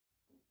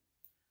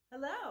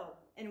Hello,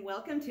 and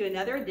welcome to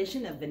another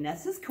edition of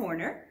Vanessa's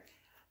Corner.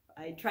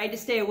 I tried to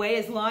stay away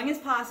as long as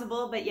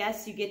possible, but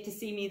yes, you get to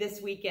see me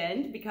this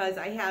weekend because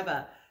I have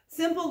a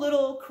simple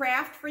little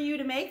craft for you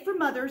to make for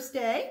Mother's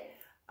Day.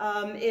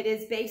 It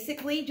is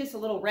basically just a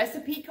little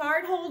recipe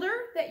card holder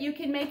that you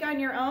can make on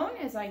your own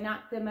as I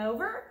knock them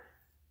over.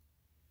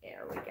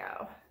 There we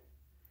go.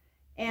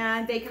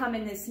 And they come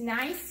in this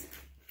nice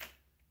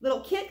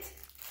little kit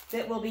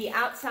that will be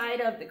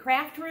outside of the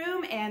craft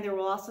room, and there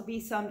will also be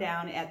some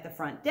down at the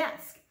front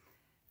desk.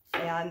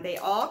 And they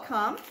all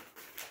come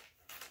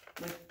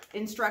with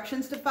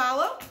instructions to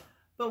follow.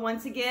 But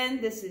once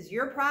again, this is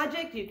your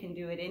project. You can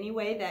do it any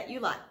way that you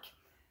like.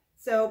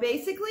 So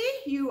basically,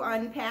 you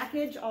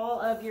unpackage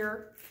all of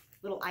your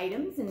little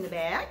items in the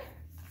bag.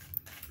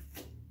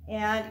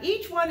 And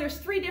each one, there's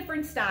 3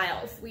 different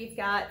styles. We've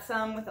got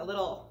some with a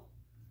little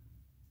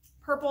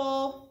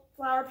purple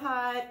flower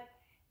pot,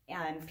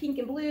 and pink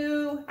and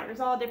blue. There's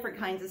all different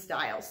kinds of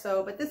styles.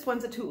 So, but this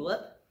one's a tulip.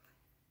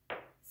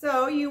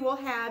 So you will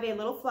have a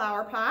little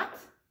flower pot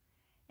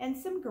and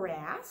some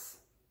grass.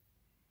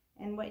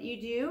 And what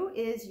you do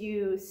is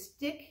you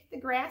stick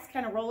the grass,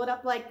 kind of roll it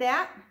up like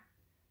that.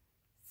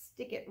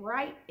 Stick it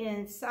right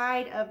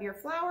inside of your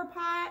flower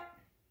pot,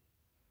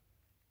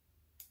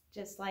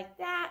 just like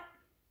that.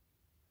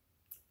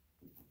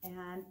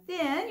 And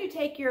then you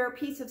take your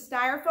piece of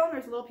styrofoam,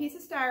 there's a little piece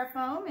of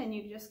styrofoam, and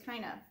you just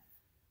kind of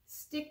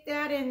stick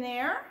that in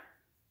there.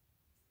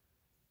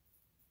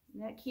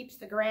 And that keeps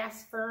the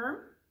grass firm,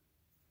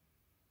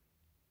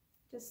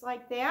 just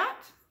like that.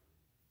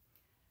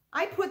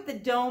 I put the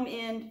dome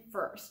in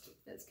first.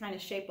 It's kind of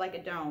shaped like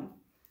a dome.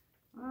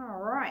 All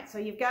right, so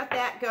you've got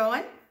that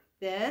going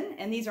then,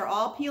 and these are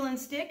all peel and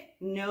stick,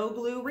 no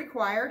glue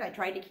required. I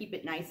tried to keep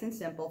it nice and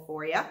simple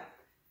for you.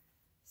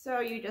 So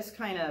you just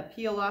kind of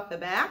peel off the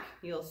back.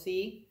 You'll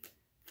see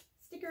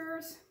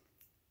stickers.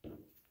 Put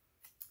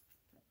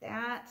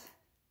that.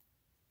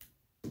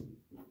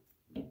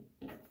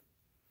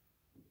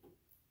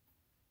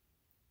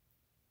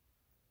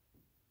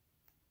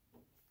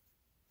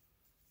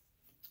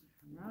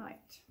 All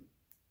right.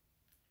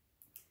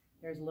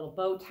 There's a little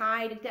bow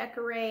tie to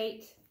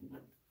decorate.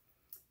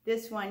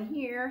 This one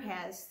here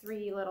has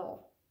 3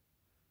 little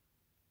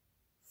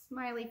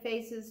smiley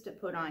faces to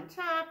put on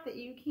top that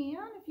you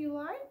can if you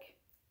like.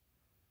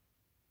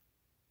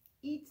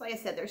 Each, like I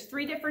said, there's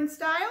 3 different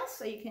styles,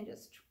 so you can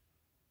just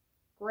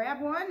grab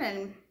one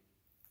and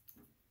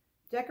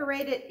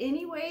decorate it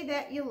any way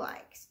that you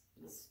like.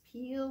 Just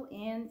peel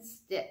and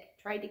stick.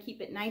 Tried to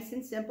keep it nice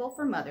and simple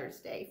for Mother's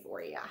Day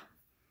for you.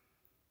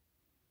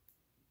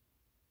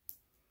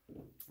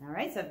 All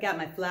right, so I've got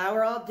my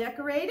flower all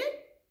decorated.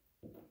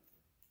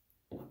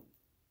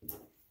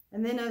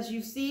 And then as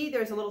you see,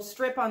 there's a little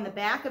strip on the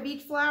back of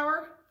each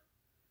flower.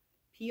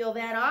 Peel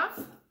that off.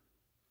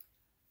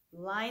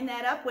 Line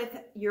that up with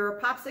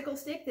your popsicle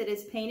stick that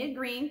is painted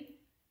green,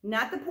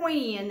 not the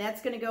pointy end,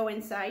 that's going to go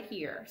inside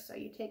here. So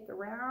you take the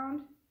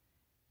round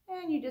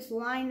and you just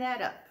line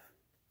that up.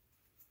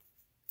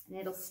 And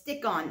it'll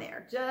stick on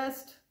there,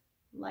 just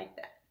like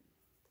that.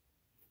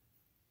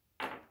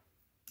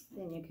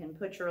 Then you can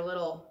put your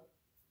little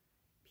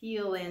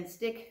peel and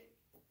stick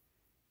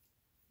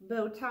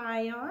bow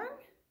tie on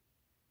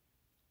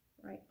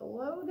right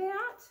below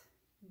that,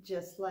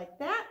 just like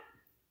that.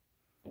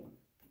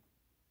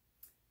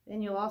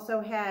 Then you'll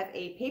also have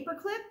a paper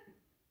clip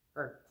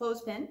or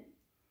clothespin.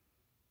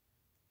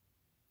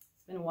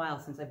 It's been a while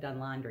since I've done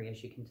laundry,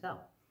 as you can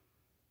tell.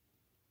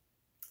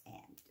 And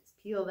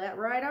just peel that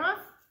right off.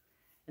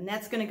 And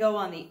that's going to go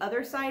on the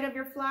other side of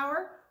your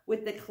flower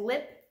with the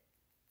clip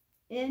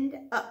end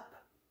up,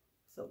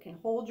 so it can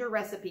hold your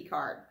recipe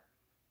card.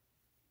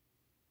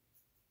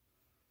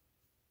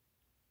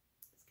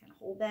 Just kind of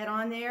hold that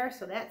on there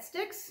so that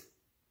sticks.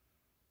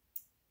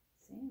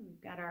 See, we've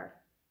got our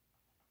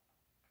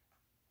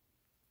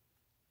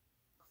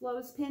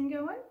clothespin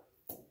going.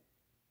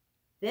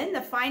 Then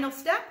the final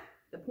step,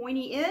 the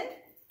pointy end,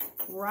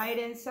 right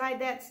inside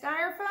that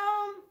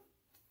styrofoam.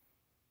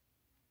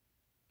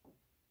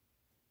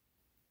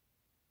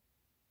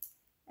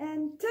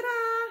 And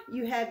ta-da!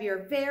 You have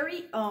your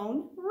very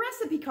own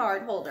recipe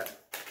card holder.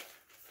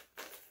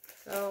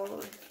 So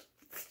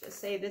let's just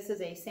say this is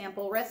a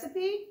sample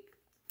recipe.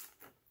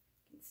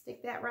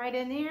 Stick that right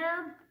in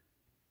there.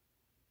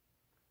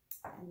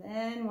 And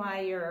then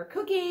while you're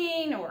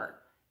cooking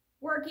or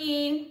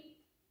working,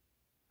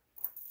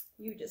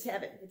 you just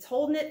have it. It's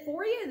holding it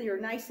for you, your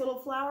nice little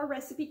flower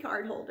recipe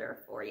card holder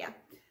for you.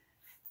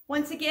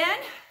 Once again,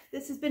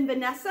 this has been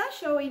Vanessa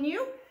showing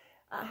you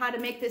how to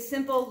make this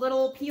simple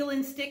little peel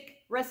and stick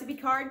recipe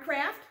card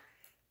craft.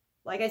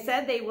 Like I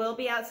said, they will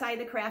be outside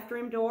the craft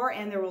room door,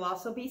 and there will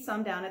also be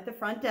some down at the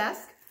front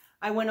desk.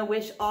 I want to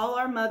wish all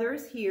our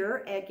mothers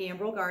here at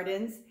Gambrel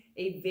Gardens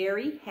a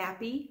very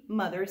happy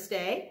Mother's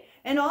Day,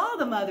 and all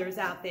the mothers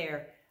out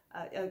there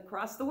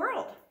across the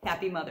world,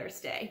 happy Mother's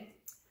Day.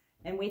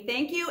 And we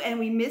thank you and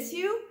we miss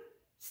you.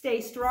 Stay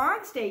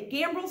strong, stay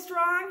Gambrel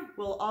strong.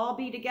 We'll all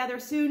be together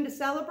soon to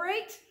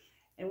celebrate.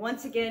 And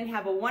once again,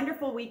 have a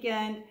wonderful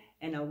weekend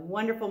and a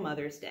wonderful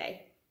Mother's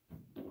Day.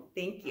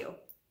 Thank you.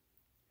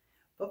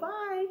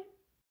 Bye-bye.